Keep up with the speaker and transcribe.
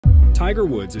Tiger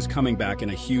Woods is coming back in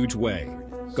a huge way.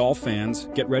 Golf fans,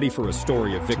 get ready for a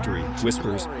story of victory,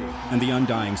 whispers, and the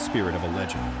undying spirit of a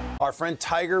legend. Our friend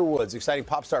Tiger Woods, exciting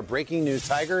pop star, breaking news.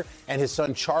 Tiger and his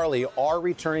son Charlie are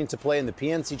returning to play in the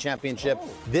PNC Championship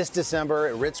this December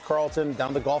at Ritz-Carlton, down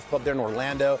at the golf club there in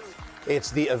Orlando.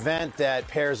 It's the event that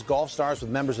pairs golf stars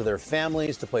with members of their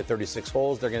families to play 36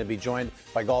 holes. They're going to be joined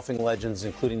by golfing legends,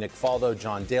 including Nick Faldo,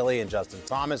 John Daly, and Justin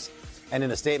Thomas. And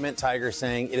in a statement, Tiger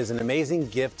saying, "It is an amazing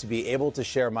gift to be able to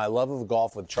share my love of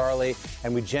golf with Charlie,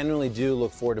 and we genuinely do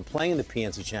look forward to playing in the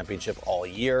PNC Championship all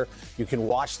year." You can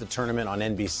watch the tournament on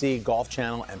NBC, Golf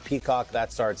Channel, and Peacock.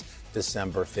 That starts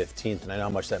December 15th, and I know how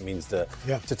much that means to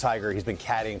Tiger. He's been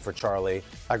caddying for Charlie.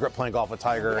 I grew up playing golf with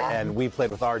Tiger, and we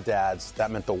played with our dads. That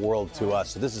meant the world to us,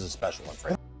 so this is a special one for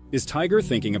him. Is Tiger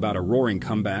thinking about a roaring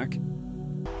comeback?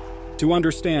 To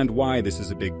understand why this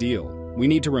is a big deal, we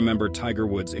need to remember Tiger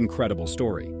Woods' incredible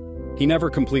story. He never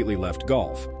completely left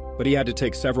golf, but he had to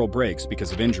take several breaks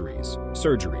because of injuries,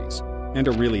 surgeries, and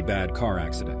a really bad car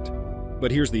accident.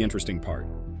 But here's the interesting part.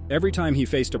 Every time he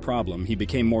faced a problem, he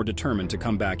became more determined to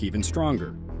come back even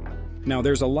stronger. Now,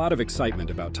 there's a lot of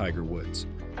excitement about Tiger Woods.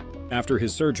 After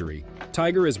his surgery,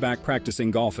 Tiger is back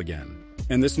practicing golf again,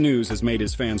 and this news has made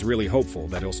his fans really hopeful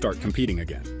that he'll start competing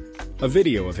again. A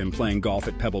video of him playing golf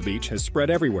at Pebble Beach has spread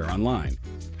everywhere online,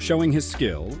 showing his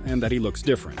skill and that he looks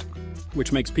different,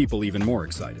 which makes people even more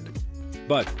excited.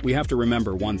 But we have to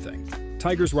remember one thing.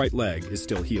 Tiger's right leg is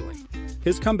still healing.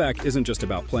 His comeback isn't just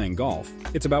about playing golf,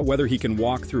 it's about whether he can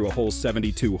walk through a whole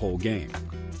 72-hole game.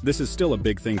 This is still a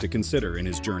big thing to consider in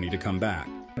his journey to come back.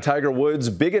 Tiger Woods'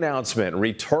 big announcement,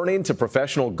 returning to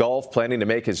professional golf, planning to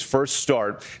make his first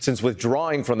start since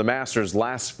withdrawing from the Masters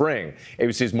last spring.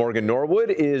 ABC's Morgan Norwood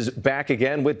is back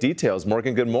again with details.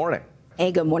 Morgan, good morning.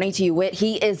 Hey, good morning to you, Whit.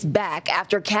 He is back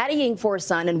after caddying for his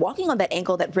son and walking on that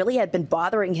ankle that really had been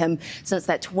bothering him since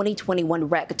that 2021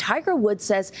 wreck. Tiger Woods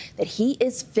says that he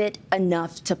is fit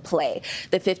enough to play.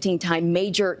 The 15-time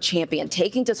major champion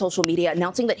taking to social media,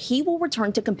 announcing that he will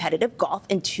return to competitive golf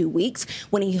in 2 weeks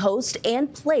when he hosts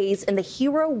and plays in the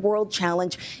Hero World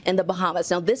Challenge in the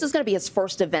Bahamas. Now, this is going to be his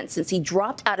first event since he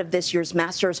dropped out of this year's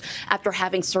Masters after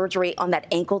having surgery on that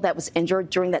ankle that was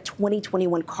injured during that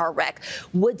 2021 car wreck.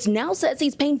 Woods now says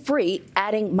he's pain-free,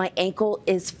 adding, "My ankle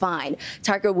is fine."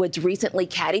 Tiger Woods recently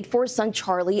caddied for his son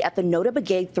Charlie at the Notah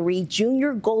Begay 3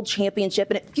 Junior Gold Championship,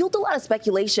 and it fueled a lot of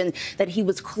speculation that he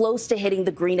was close to hitting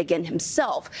the green again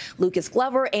himself. Lucas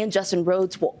Glover and Justin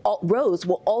Rose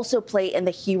will also play in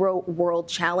the Hero World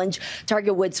Challenge.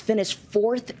 Tiger Woods finished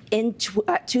 4th in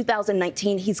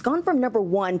 2019. He's gone from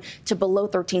 #1 to below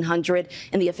 1,300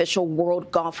 in the official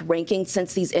world golf ranking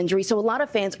since these injuries. So a lot of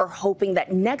fans are hoping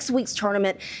that next week's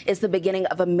tournament is the beginning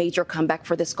of a major comeback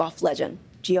for this golf legend.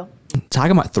 Gio?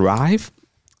 Tiger might thrive.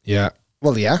 Yeah.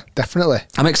 Well, yeah, definitely.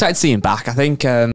 I'm excited to see him back. I think